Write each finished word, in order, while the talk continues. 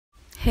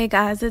Hey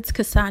guys, it's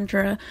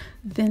Cassandra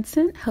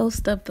Vincent,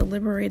 host of the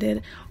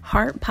Liberated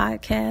Heart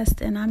podcast,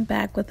 and I'm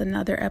back with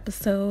another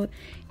episode.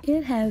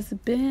 It has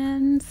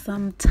been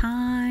some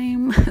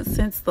time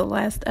since the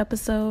last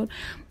episode,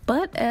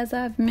 but as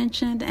I've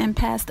mentioned in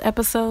past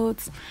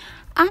episodes,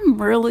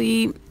 I'm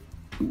really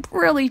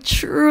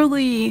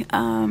truly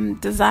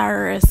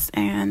desirous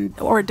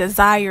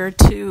desire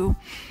to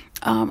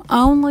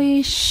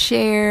only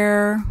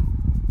share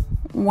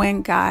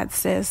when God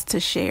says to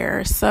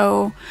share.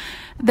 So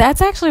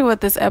that's actually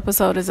what this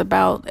episode is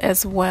about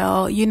as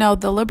well. You know,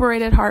 the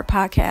Liberated Heart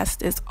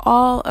podcast is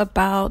all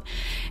about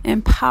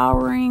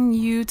empowering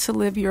you to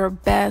live your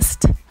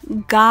best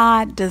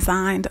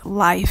God-designed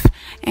life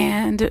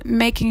and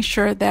making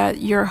sure that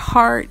your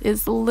heart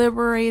is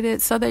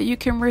liberated so that you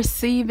can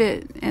receive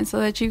it and so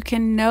that you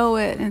can know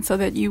it and so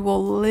that you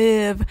will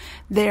live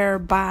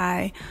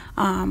thereby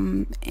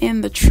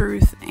in the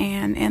truth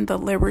and in the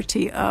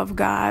liberty of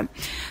God.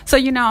 So,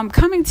 I'm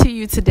coming to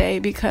you today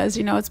because,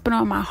 it's been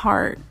on my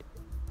heart,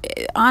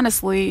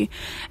 honestly,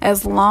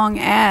 as long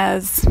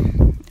as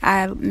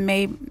I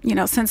made,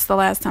 since the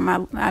last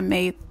time I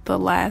made the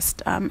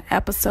last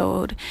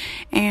episode.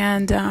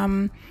 And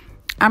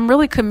I'm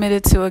really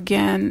committed to,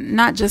 again,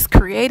 not just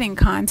creating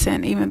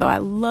content, even though I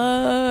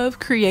love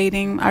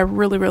creating, I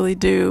really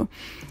do.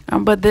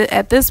 But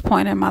at this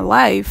point in my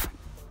life,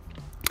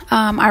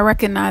 I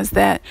recognize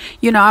that,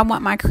 I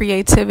want my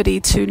creativity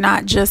to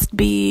not just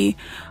be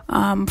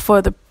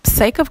for the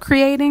sake of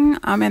creating.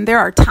 And there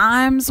are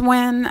times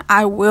when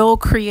I will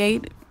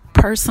create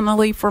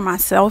personally for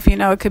myself.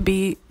 It could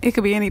be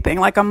anything.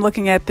 Like I'm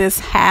looking at this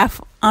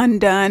half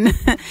undone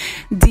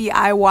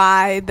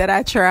DIY that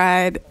I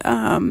tried.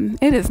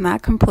 It is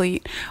not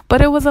complete, but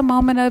it was a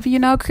moment of,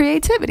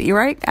 creativity,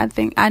 right?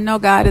 I know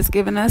God has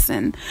given us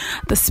and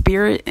the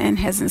Spirit and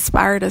has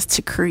inspired us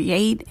to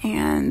create,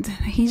 and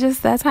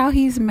that's how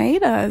He's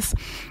made us.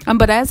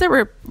 But as it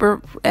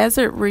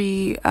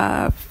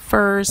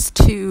refers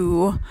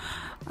to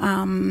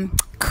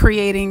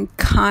creating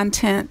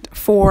content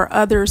for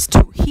others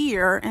to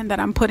hear and that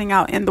I'm putting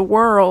out in the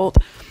world,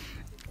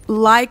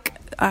 like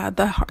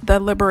the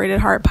Liberated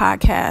Heart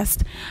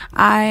podcast,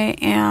 I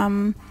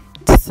am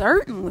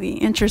certainly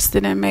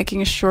interested in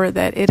making sure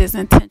that it is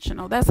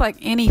intentional. That's like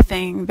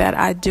anything that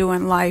I do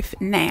in life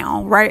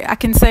now, right? I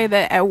can say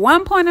that at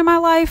one point in my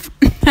life,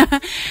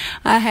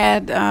 I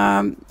had,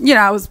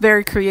 I was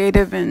very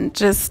creative and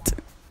just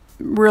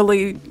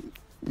really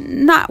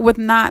not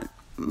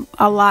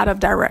a lot of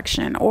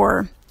direction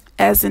or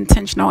as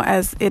intentional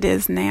as it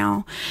is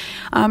now.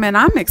 And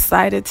I'm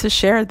excited to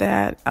share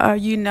that.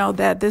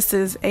 That this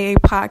is a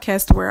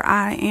podcast where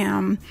I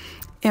am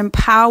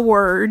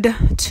empowered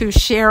to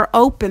share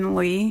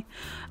openly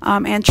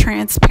and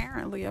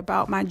transparently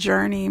about my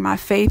journey, my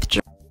faith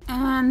journey.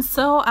 And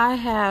so I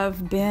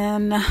have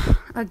been,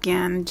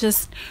 again,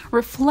 just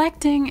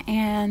reflecting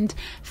and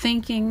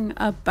thinking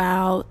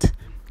about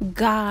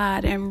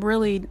God, and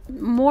really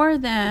more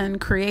than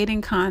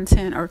creating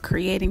content or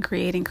creating.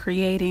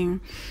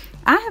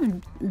 I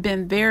have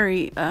been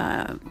very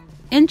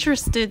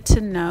interested to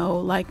know,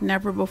 like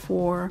never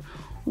before,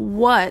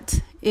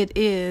 what it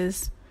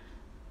is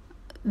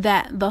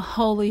that the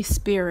Holy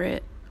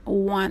Spirit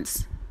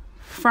wants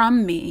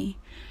from me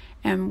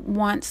and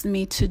wants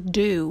me to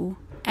do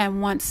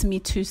and wants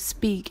me to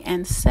speak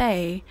and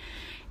say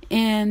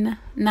in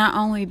not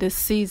only this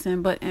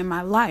season, but in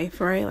my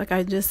life, right?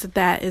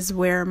 That is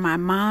where my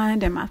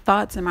mind and my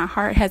thoughts and my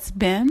heart has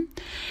been.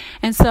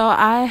 And so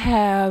I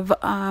have,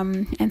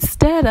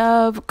 instead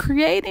of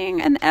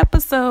creating an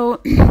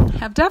episode,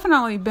 have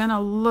definitely been a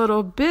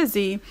little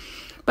busy,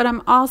 but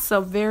I'm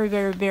also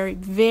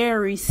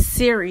very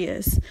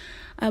serious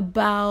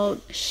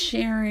about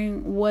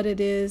sharing what it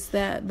is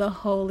that the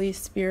Holy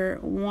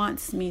Spirit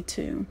wants me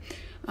to.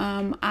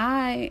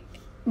 I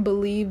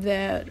believe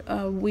that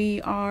we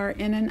are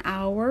in an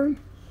hour,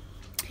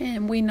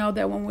 and we know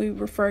that when we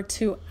refer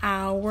to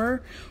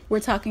hour, we're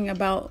talking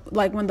about,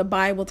 like when the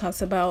Bible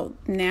talks about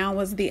now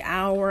is the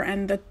hour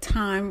and the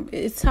time,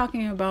 it's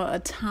talking about a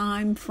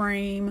time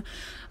frame,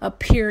 a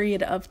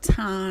period of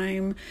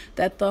time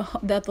that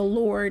the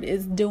Lord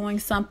is doing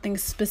something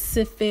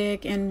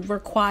specific and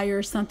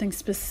requires something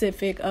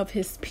specific of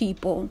His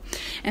people.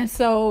 And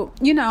so,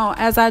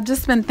 as I've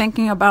just been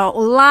thinking about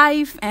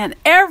life and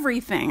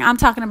everything, I'm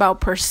talking about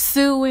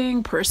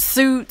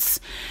pursuits,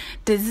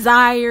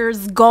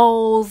 desires,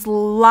 goals,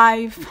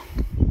 life.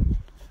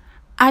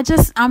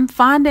 I'm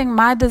finding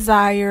my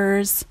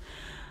desires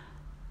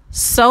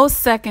so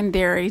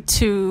secondary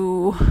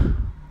to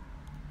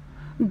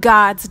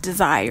God's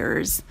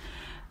desires.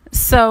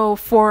 So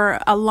for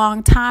a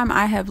long time,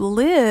 I have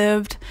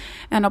lived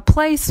in a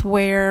place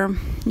where,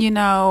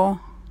 my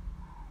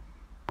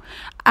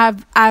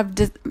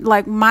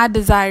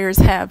desires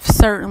have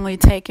certainly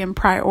taken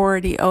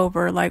priority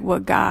over like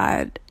what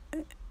God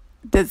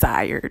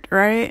desired,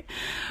 right?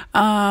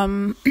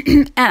 And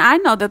I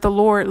know that the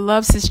Lord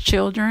loves his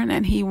children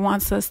and he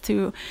wants us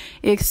to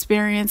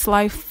experience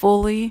life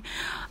fully.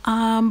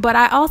 But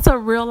I also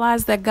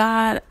realize that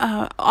God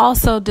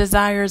also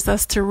desires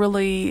us to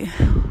really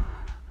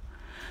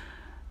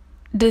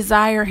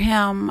desire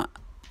him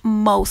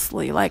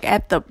mostly, like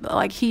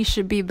he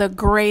should be the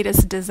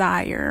greatest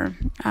desire.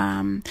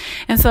 And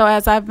so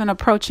as I've been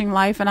approaching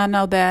life, and I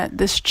know that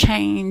this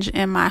change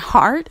in my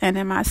heart and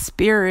in my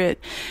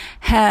spirit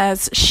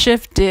has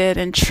shifted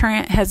and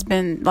has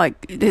been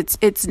like,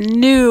 it's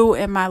new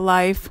in my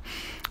life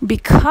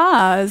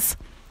because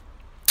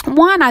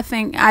one, I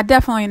think I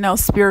definitely know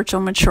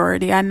spiritual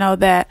maturity. I know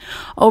that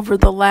over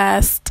the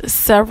last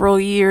several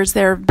years,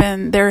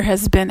 there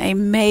has been a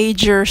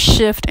major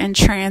shift and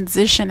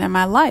transition in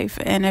my life.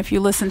 And if you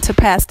listen to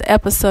past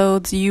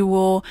episodes, you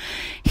will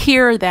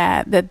hear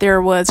that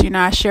there was,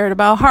 I shared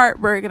about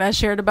heartbreak and I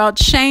shared about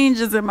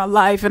changes in my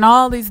life and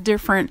all these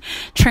different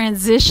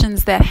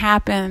transitions that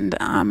happened,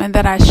 and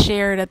that I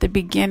shared at the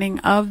beginning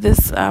of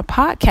this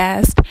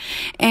podcast.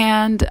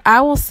 And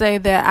I will say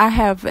that I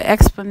have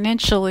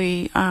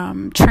exponentially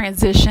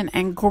transition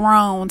and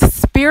grown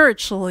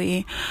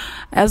spiritually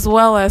as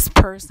well as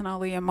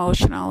personally,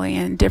 emotionally,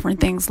 and different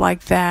things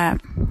like that.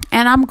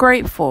 And I'm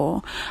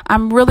grateful.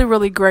 I'm really,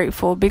 really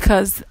grateful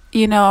because,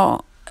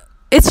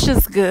 it's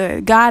just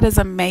good. God is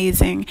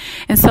amazing.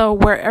 And so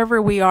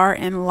wherever we are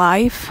in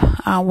life,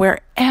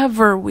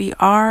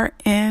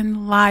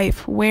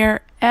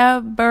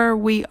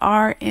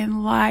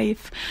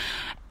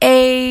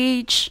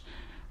 age,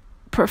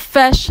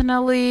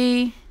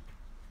 professionally,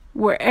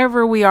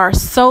 wherever we are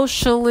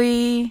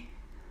socially,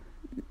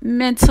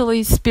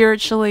 mentally,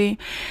 spiritually,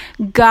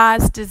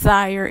 God's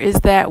desire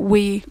is that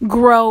we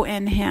grow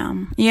in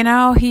him.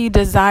 He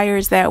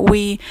desires that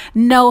we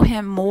know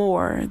him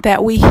more,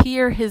 that we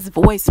hear his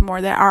voice more,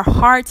 that our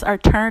hearts are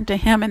turned to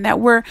him, and that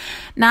we're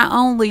not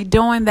only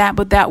doing that,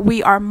 but that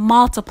we are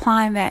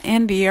multiplying that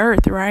in the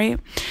earth, right?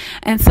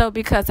 And so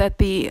because at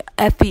the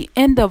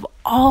end of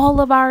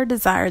all of our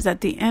desires, at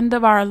the end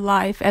of our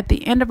life, at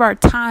the end of our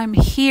time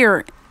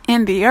here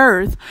in the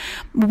earth,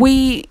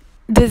 we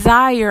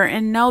desire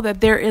and know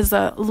that there is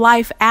a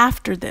life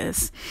after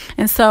this.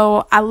 And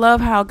so I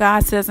love how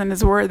God says in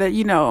his word that,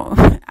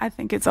 I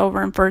think it's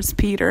over in 1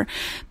 Peter,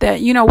 that,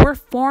 we're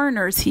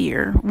foreigners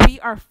here. We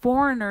are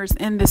foreigners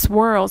in this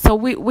world. So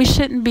we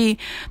shouldn't be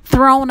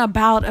thrown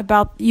about,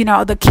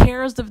 the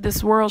cares of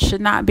this world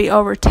should not be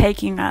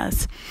overtaking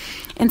us.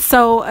 And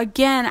so,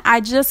 again,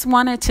 I just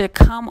wanted to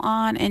come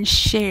on and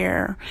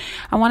share.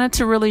 I wanted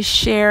to really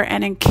share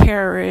and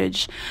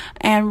encourage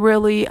and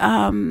really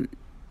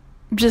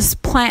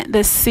just plant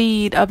the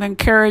seed of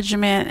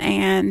encouragement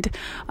and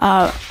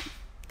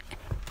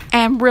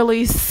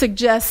really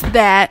suggest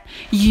that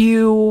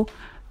you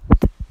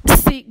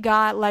seek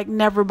God like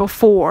never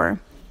before.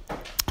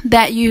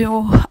 That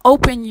you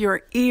open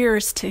your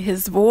ears to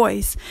his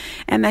voice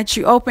and that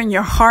you open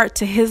your heart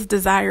to his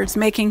desires,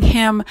 making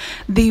him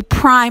the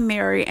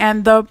primary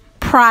and the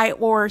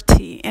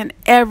priority in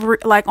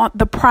on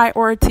the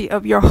priority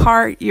of your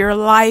heart, your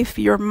life,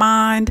 your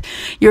mind,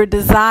 your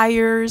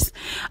desires.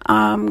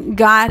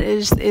 God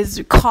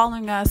is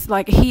calling us,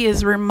 he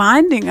is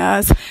reminding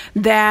us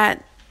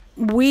that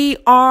we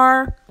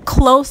are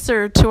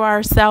closer to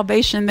our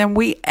salvation than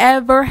we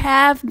ever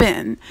have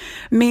been,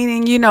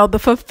 meaning, the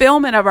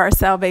fulfillment of our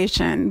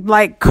salvation,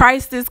 like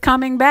Christ is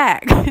coming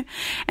back.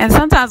 And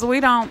sometimes we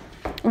don't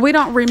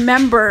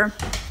remember.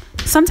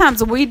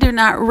 Sometimes we do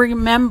not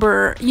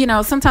remember,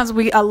 sometimes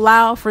we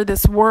allow for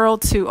this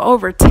world to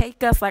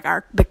overtake us, like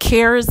the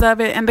cares of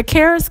it. And the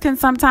cares can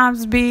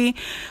sometimes be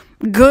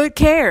good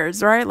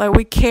cares, right? Like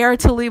we care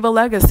to leave a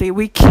legacy.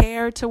 We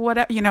care to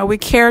whatever, we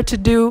care to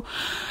do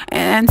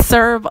and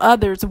serve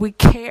others. We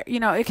care,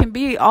 it can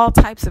be all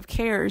types of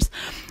cares.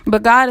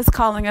 But God is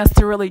calling us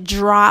to really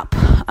drop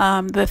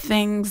the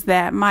things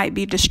that might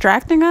be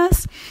distracting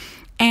us.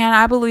 And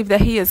I believe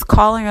that he is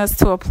calling us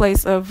to a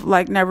place of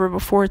like never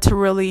before to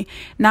really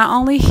not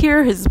only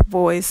hear his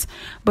voice,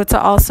 but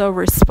to also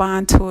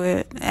respond to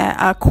it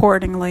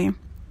accordingly.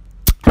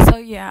 So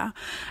yeah,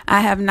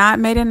 I have not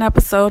made an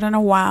episode in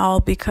a while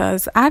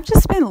because I've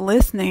just been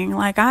listening.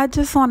 Like I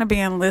just want to be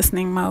in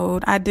listening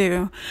mode. I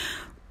do.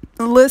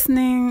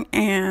 Listening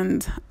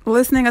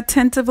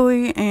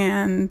attentively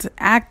and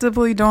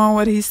actively doing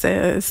what he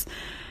says.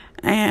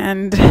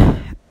 And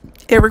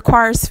it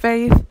requires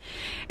faith.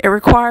 It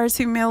requires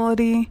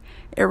humility.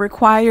 It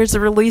requires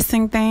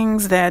releasing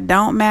things that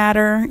don't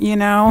matter,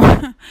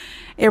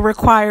 It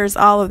requires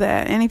all of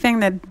that. Anything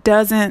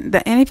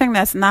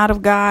that's not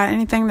of God,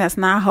 anything that's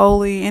not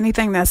holy,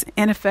 anything that's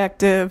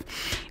ineffective,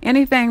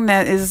 anything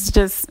that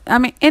is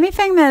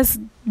anything that's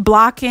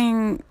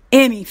blocking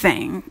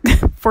anything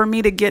for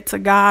me to get to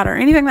God, or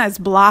anything that's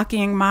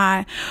blocking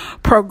my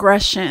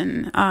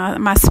progression,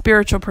 my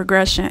spiritual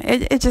progression,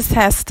 I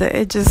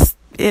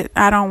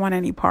don't want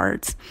any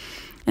parts.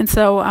 And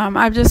so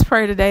I just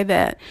pray today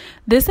that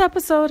this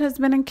episode has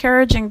been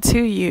encouraging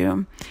to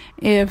you.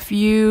 If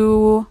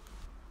you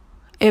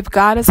If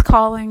God is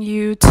calling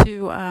you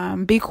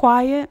to be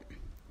quiet,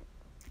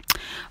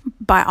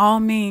 by all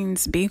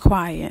means, be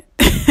quiet.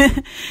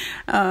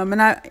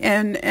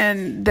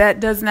 And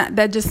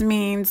that just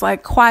means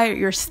like quiet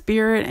your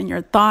spirit and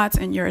your thoughts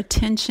and your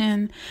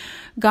attention.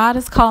 God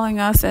is calling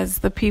us as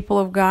the people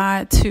of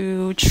God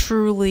to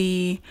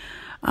truly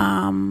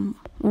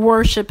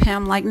worship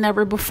him like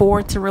never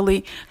before, to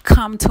really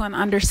come to an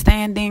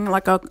understanding,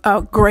 like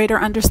a greater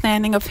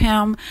understanding of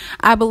him.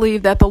 I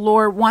believe that the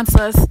Lord wants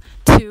us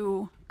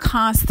to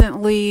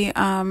constantly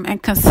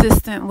and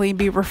consistently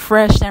be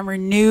refreshed and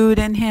renewed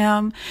in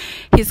him.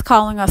 He's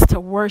calling us to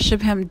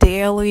worship him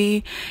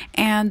daily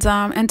and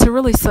to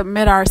really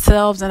submit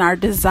ourselves and our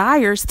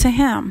desires to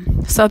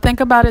him. So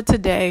think about it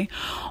today.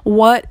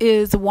 What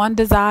is one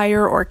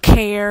desire or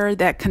care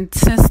that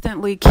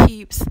consistently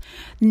keeps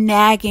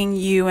nagging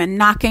you and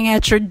knocking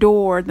at your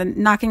door,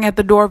 knocking at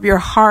the door of your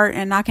heart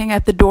and knocking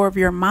at the door of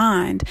your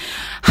mind?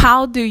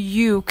 How do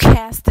you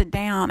cast it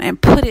down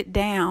and put it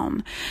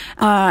down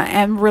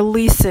and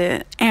release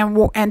it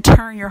and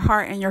turn your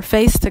heart and your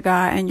face to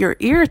God and your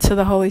ear to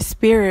the Holy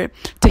Spirit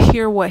to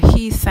hear what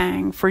he's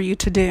saying for you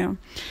to do?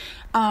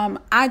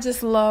 I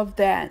just love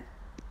that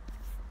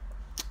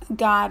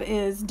God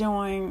is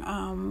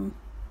doing,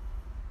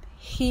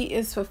 he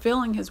is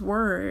fulfilling his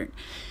word.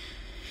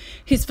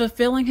 He's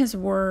fulfilling his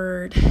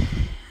word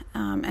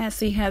as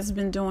he has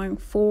been doing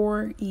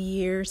 4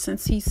 years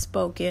since he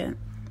spoke it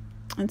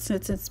and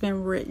since it's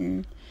been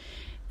written.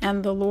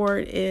 And the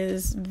Lord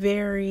is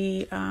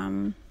very,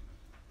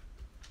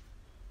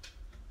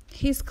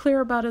 he's clear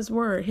about his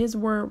word. His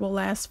word will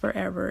last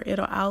forever.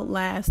 It'll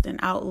outlast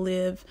and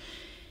outlive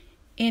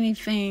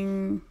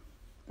anything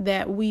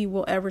that we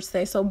will ever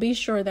say. So be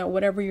sure that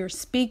whatever you're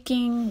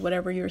speaking,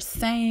 whatever you're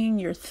saying,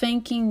 you're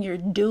thinking, you're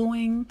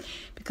doing,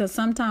 because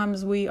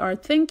sometimes we are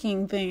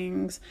thinking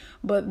things,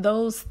 but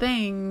those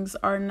things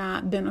are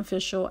not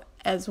beneficial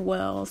as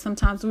well.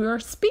 Sometimes we are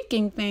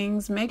speaking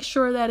things. Make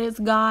sure that it's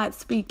God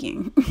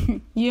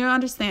speaking. You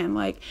understand?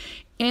 Like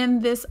in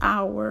this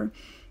hour,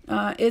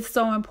 it's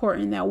so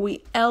important that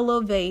we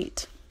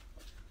elevate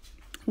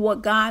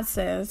what God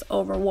says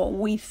over what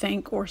we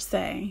think or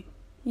say.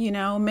 You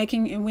know,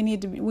 we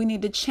need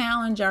to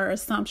challenge our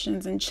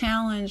assumptions and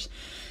challenge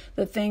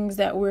the things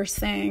that we're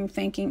saying,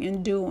 thinking,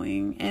 and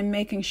doing, and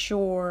making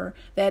sure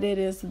that it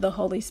is the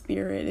Holy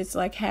Spirit. It's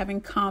like having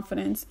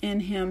confidence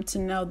in him to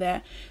know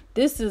that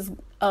this is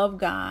of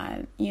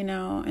God, you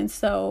know. And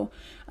so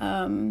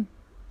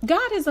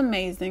God is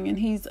amazing, and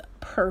he's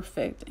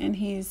perfect, and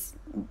he's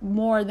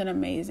more than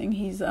amazing.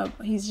 He's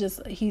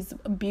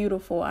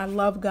beautiful. I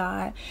love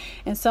God.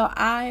 And so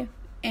I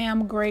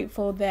am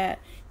grateful that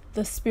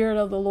the Spirit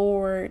of the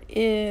Lord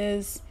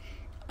is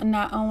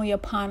not only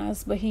upon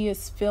us, but he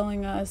is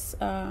filling us.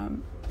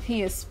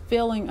 He has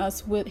filled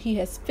us,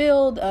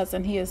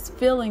 and he is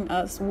filling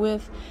us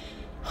with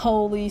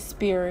Holy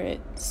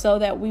Spirit, so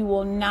that we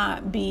will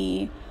not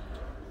be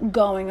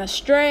going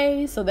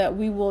astray, so that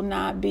we will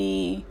not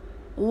be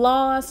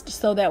lost,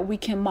 so that we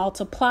can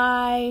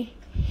multiply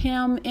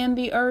him in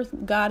the earth.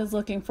 God is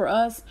looking for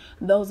us,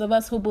 those of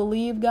us who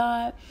believe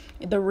God.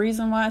 The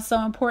reason why it's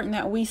so important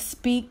that we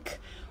speak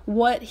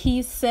what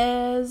he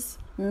says,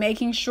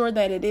 making sure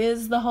that it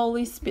is the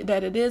Holy Spirit,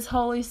 that it is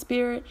Holy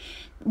Spirit.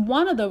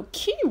 One of the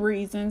key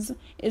reasons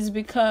is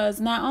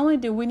because not only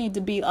do we need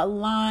to be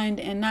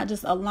aligned, and not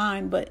just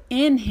aligned, but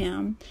in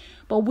him,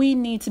 but we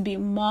need to be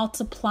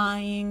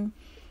multiplying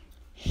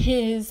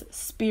his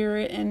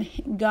Spirit and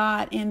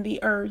God in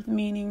the earth,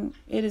 meaning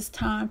it is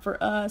time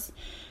for us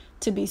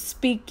to be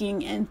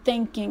speaking and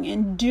thinking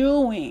and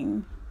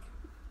doing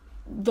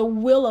the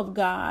will of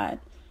God,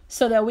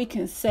 so that we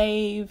can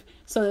save,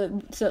 so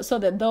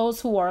that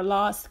those who are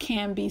lost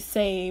can be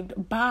saved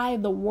by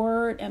the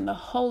word and the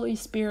Holy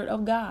Spirit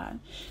of God.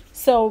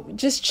 So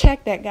just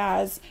check that,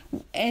 guys.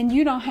 And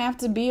you don't have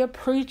to be a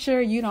preacher.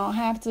 You don't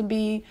have to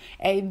be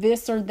a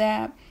this or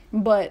that.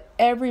 But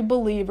every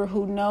believer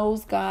who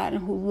knows God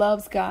and who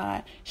loves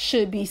God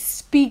should be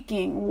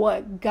speaking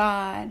what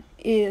God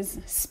is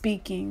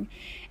speaking.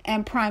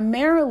 And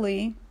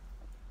primarily,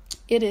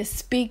 it is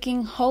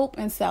speaking hope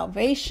and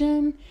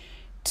salvation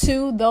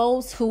to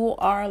those who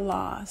are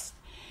lost.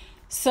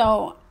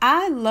 So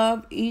I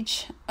love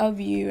each of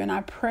you, and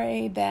I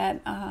pray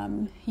that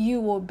you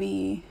will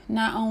be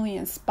not only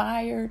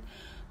inspired,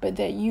 but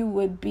that you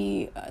would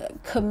be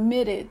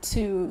committed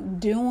to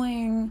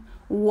doing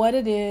what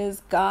it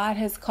is God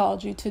has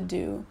called you to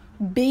do,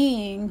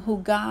 being who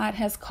God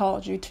has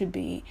called you to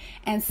be,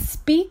 and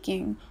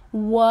speaking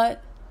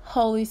what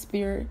Holy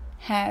Spirit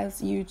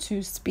has you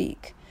to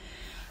speak.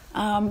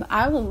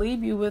 I will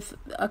leave you with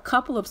a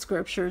couple of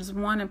scriptures.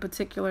 One in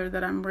particular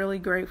that I'm really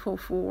grateful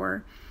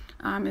for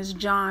is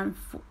John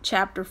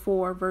chapter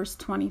 4, verse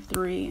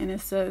 23. And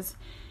it says,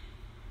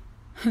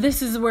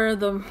 this is where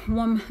the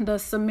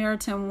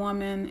Samaritan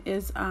woman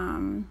is,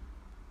 the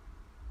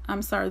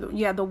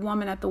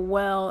woman at the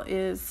well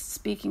is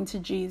speaking to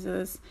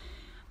Jesus.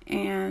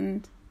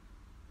 And,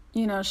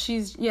 you know,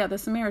 the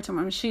Samaritan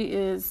woman, she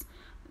is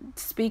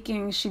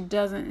speaking, she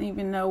doesn't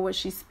even know what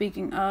she's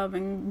speaking of.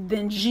 And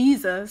then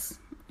Jesus,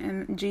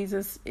 and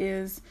Jesus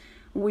is,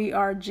 we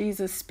are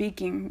Jesus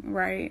speaking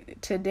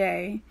right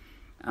today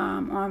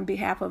on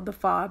behalf of the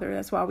Father.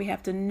 That's why we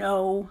have to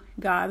know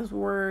God's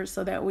word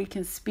so that we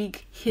can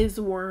speak his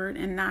word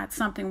and not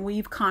something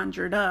we've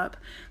conjured up,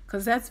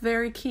 because that's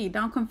very key.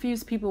 Don't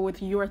confuse people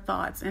with your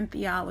thoughts and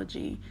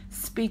theology.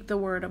 Speak the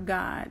word of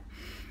God.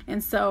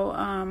 And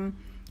so,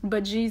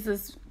 but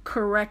Jesus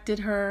corrected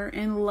her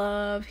in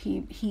love.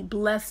 He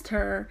blessed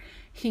her.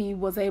 He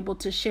was able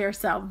to share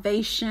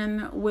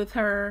salvation with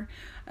her,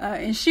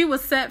 and she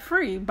was set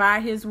free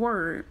by his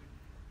word.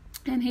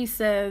 And he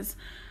says,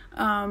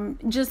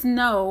 just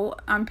know,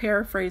 I'm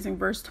paraphrasing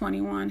verse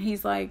 21.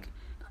 He's like,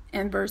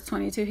 in verse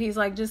 22, he's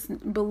like,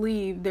 just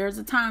believe there's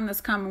a time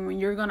that's coming when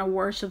you're going to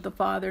worship the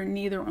Father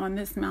neither on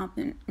this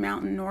mountain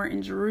nor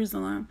in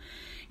Jerusalem.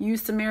 You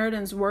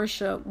Samaritans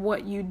worship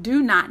what you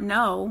do not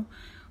know.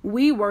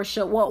 We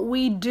worship what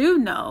we do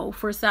know,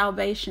 for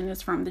salvation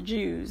is from the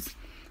Jews.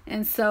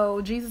 And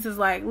so Jesus is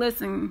like,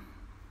 listen,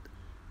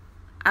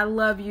 I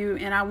love you,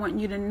 and I want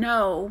you to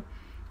know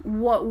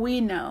what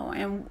we know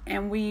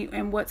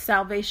and what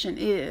salvation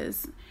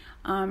is.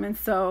 And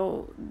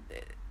so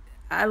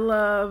I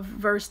love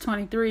verse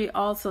 23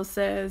 also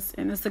says,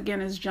 and this again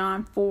is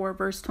John 4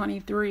 verse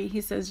 23. He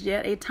says,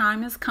 yet a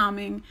time is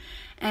coming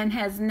and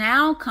has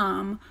now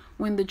come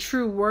when the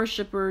true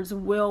worshipers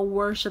will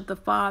worship the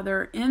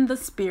Father in the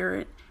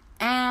Spirit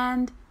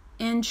and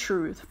in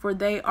truth, for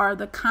they are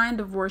the kind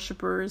of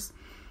worshipers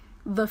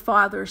the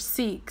Father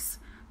seeks.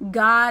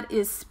 God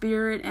is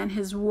spirit, and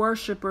his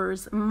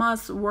worshipers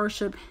must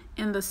worship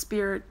in the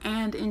Spirit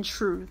and in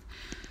truth.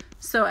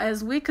 So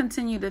as we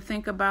continue to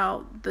think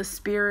about the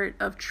spirit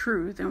of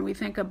truth, and we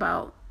think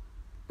about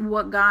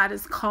what God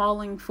is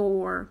calling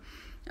for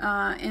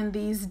in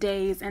these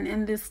days and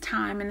in this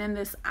time and in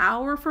this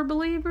hour for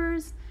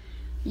believers,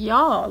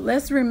 y'all,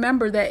 let's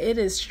remember that it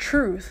is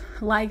truth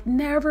like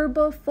never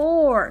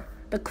before.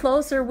 The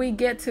closer we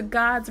get to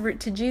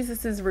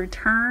Jesus's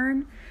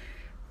return,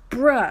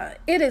 bruh,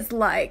 it is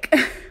like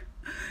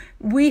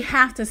we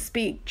have to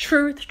speak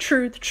truth,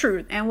 truth,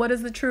 truth. And what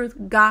is the truth?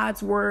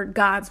 God's word,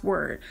 God's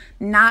word.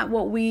 Not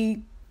what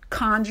we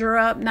conjure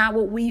up, not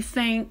what we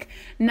think,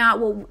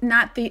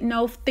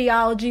 no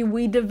theology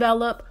we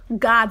develop.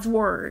 God's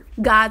word.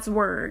 God's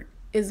word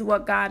is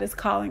what God is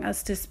calling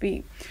us to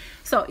speak.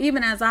 So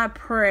even as I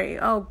pray,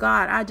 oh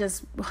God, I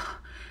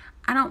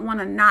don't want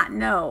to not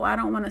know. I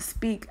don't want to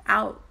speak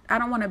out. I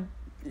don't want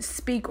to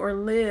speak or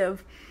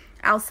live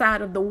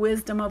outside of the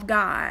wisdom of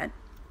God.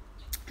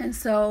 And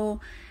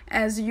so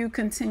as you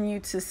continue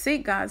to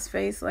seek God's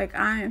face, like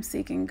I am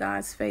seeking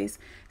God's face,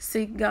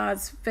 seek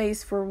God's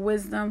face for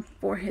wisdom,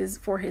 for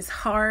his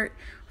heart,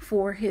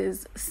 for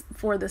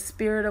the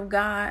Spirit of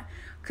God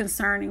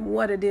concerning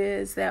what it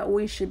is that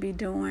we should be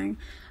doing.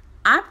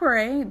 I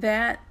pray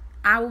that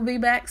I will be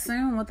back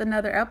soon with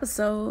another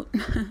episode.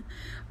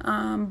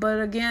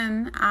 But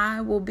again,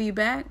 I will be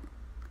back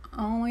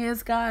only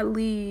as God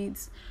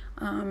leads,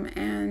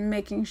 and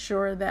making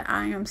sure that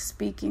I am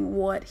speaking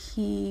what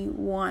he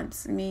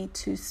wants me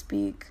to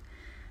speak.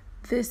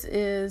 This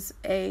is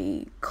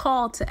a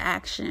call to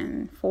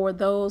action for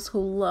those who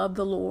love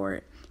the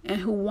Lord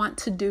and who want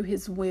to do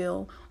his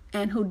will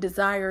and who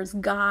desires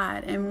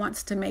God and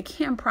wants to make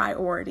him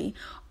priority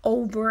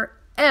over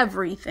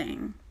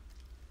everything.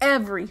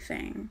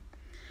 Everything.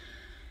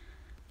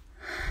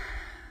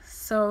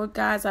 So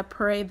guys, I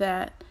pray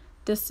that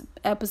this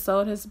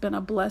episode has been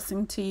a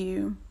blessing to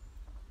you.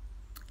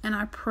 And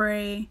I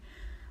pray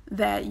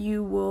that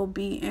you will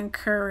be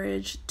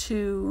encouraged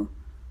to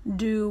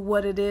do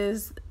what it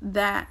is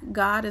that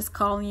God is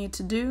calling you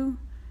to do,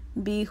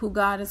 be who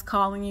God is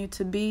calling you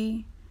to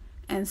be,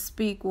 and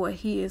speak what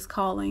he is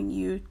calling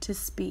you to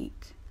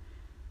speak.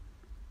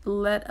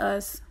 Let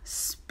us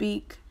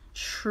speak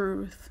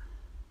truth.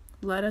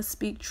 Let us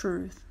speak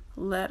truth.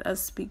 Let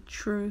us speak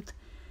truth.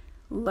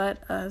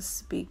 Let us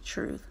speak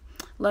truth.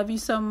 Love you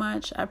so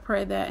much. I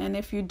pray that. And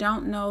if you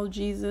don't know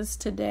Jesus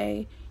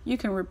today, you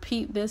can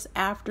repeat this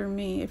after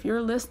me. If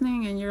you're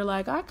listening and you're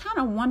like, I kind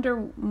of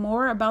wonder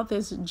more about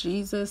this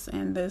Jesus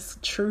and this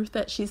truth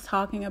that she's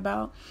talking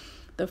about,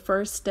 the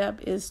first step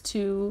is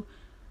to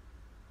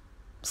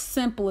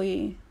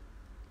simply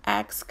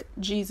ask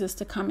Jesus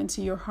to come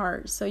into your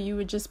heart. So you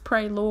would just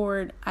pray,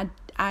 Lord,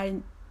 I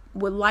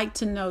would like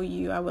to know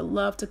you. I would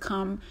love to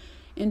come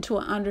into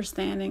an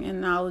understanding and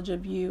knowledge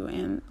of you.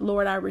 And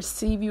Lord, I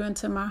receive you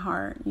into my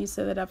heart. You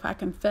said that if I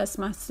confess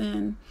my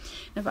sin,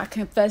 if I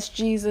confess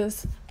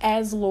Jesus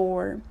as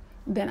Lord,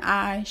 then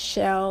I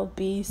shall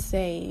be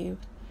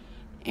saved.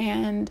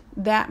 And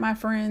that, my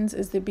friends,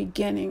 is the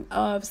beginning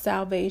of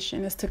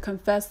salvation, is to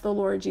confess the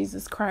Lord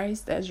Jesus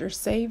Christ as your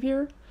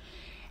Savior.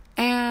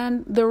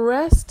 And the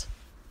rest,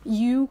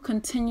 you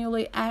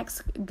continually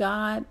ask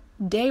God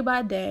day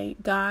by day,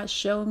 God,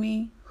 show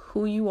me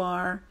who you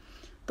are.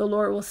 The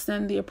Lord will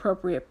send the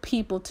appropriate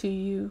people to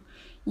you.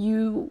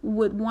 You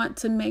would want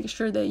to make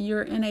sure that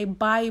you're in a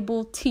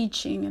Bible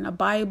teaching and a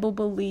Bible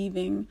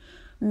believing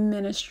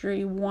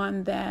ministry,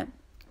 one that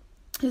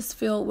is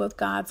filled with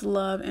God's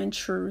love and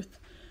truth.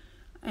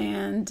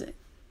 And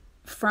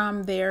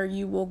from there,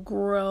 you will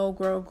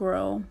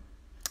grow.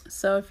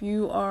 So if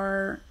you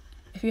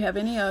have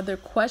any other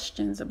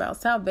questions about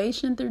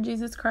salvation through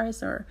Jesus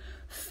Christ or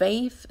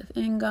faith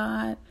in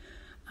God,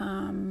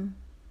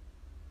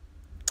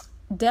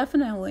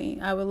 definitely,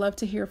 I would love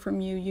to hear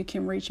from you. You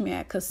can reach me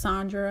at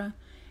Cassandra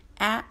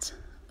at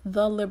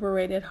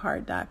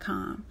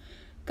theliberatedheart.com.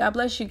 God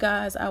bless you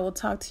guys. I will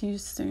talk to you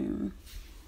soon.